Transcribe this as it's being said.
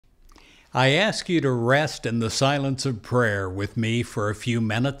I ask you to rest in the silence of prayer with me for a few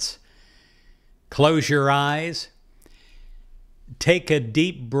minutes. Close your eyes, take a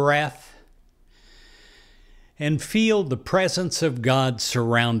deep breath, and feel the presence of God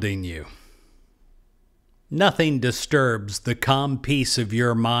surrounding you. Nothing disturbs the calm peace of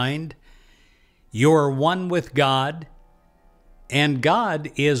your mind. You are one with God, and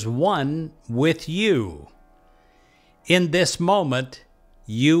God is one with you. In this moment,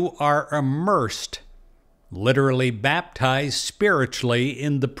 you are immersed, literally baptized spiritually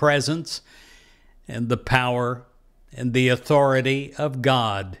in the presence and the power and the authority of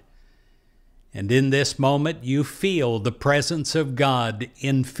God. And in this moment, you feel the presence of God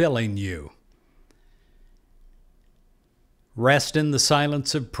infilling you. Rest in the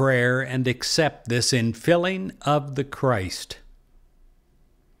silence of prayer and accept this infilling of the Christ.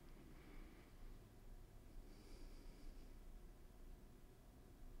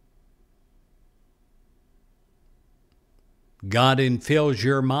 God infills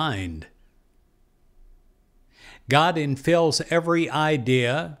your mind. God infills every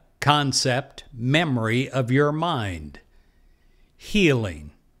idea, concept, memory of your mind.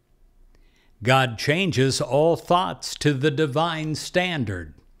 Healing. God changes all thoughts to the divine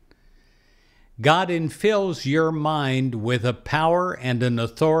standard. God infills your mind with a power and an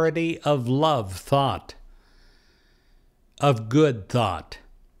authority of love thought, of good thought,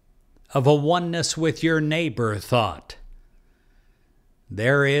 of a oneness with your neighbor thought.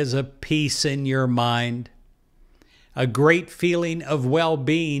 There is a peace in your mind, a great feeling of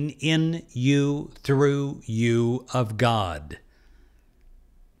well-being in you, through you, of God.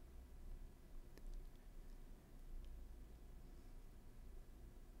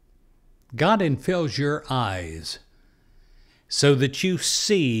 God infills your eyes so that you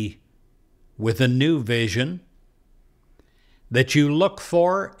see with a new vision, that you look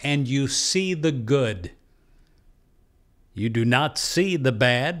for and you see the good. You do not see the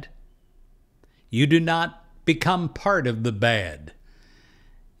bad. You do not become part of the bad.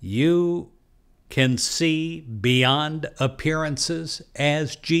 You can see beyond appearances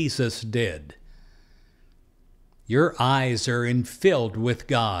as Jesus did. Your eyes are infilled with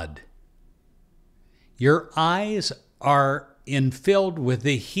God. Your eyes are infilled with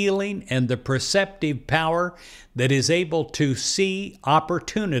the healing and the perceptive power that is able to see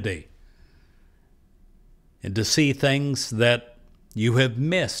opportunity and to see things that you have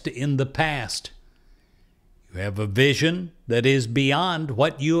missed in the past. You have a vision that is beyond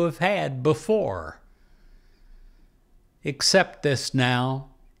what you have had before. Accept this now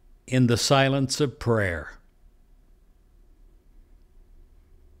in the silence of prayer.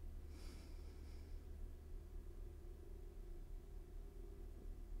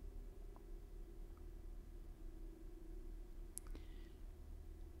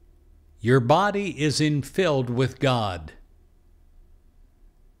 Your body is infilled with God.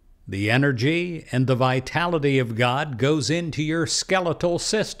 The energy and the vitality of God goes into your skeletal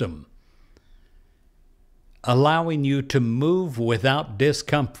system, allowing you to move without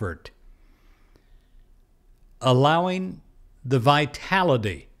discomfort, allowing the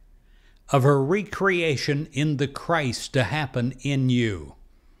vitality of a recreation in the Christ to happen in you.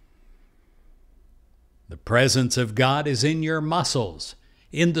 The presence of God is in your muscles,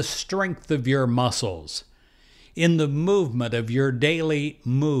 in the strength of your muscles, in the movement of your daily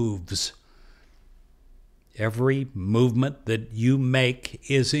moves. Every movement that you make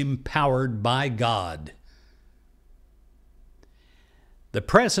is empowered by God. The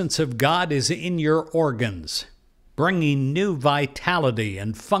presence of God is in your organs, bringing new vitality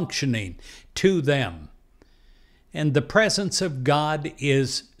and functioning to them. And the presence of God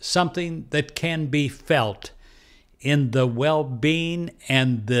is something that can be felt in the well-being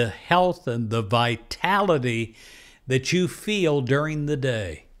and the health and the vitality that you feel during the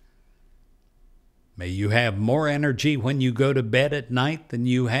day. May you have more energy when you go to bed at night than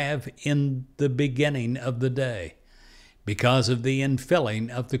you have in the beginning of the day, because of the infilling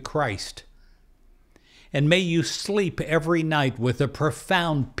of the Christ. And may you sleep every night with a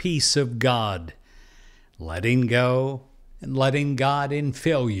profound peace of God, letting go and letting God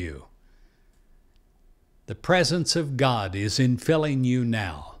infill you. The presence of God is infilling you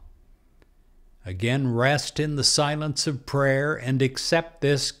now. Again, rest in the silence of prayer and accept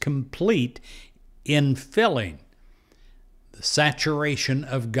this complete infilling, the saturation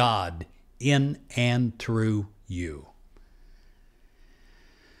of God in and through you.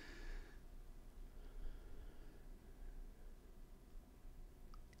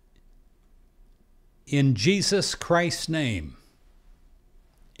 In Jesus Christ's name,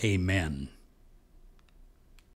 amen.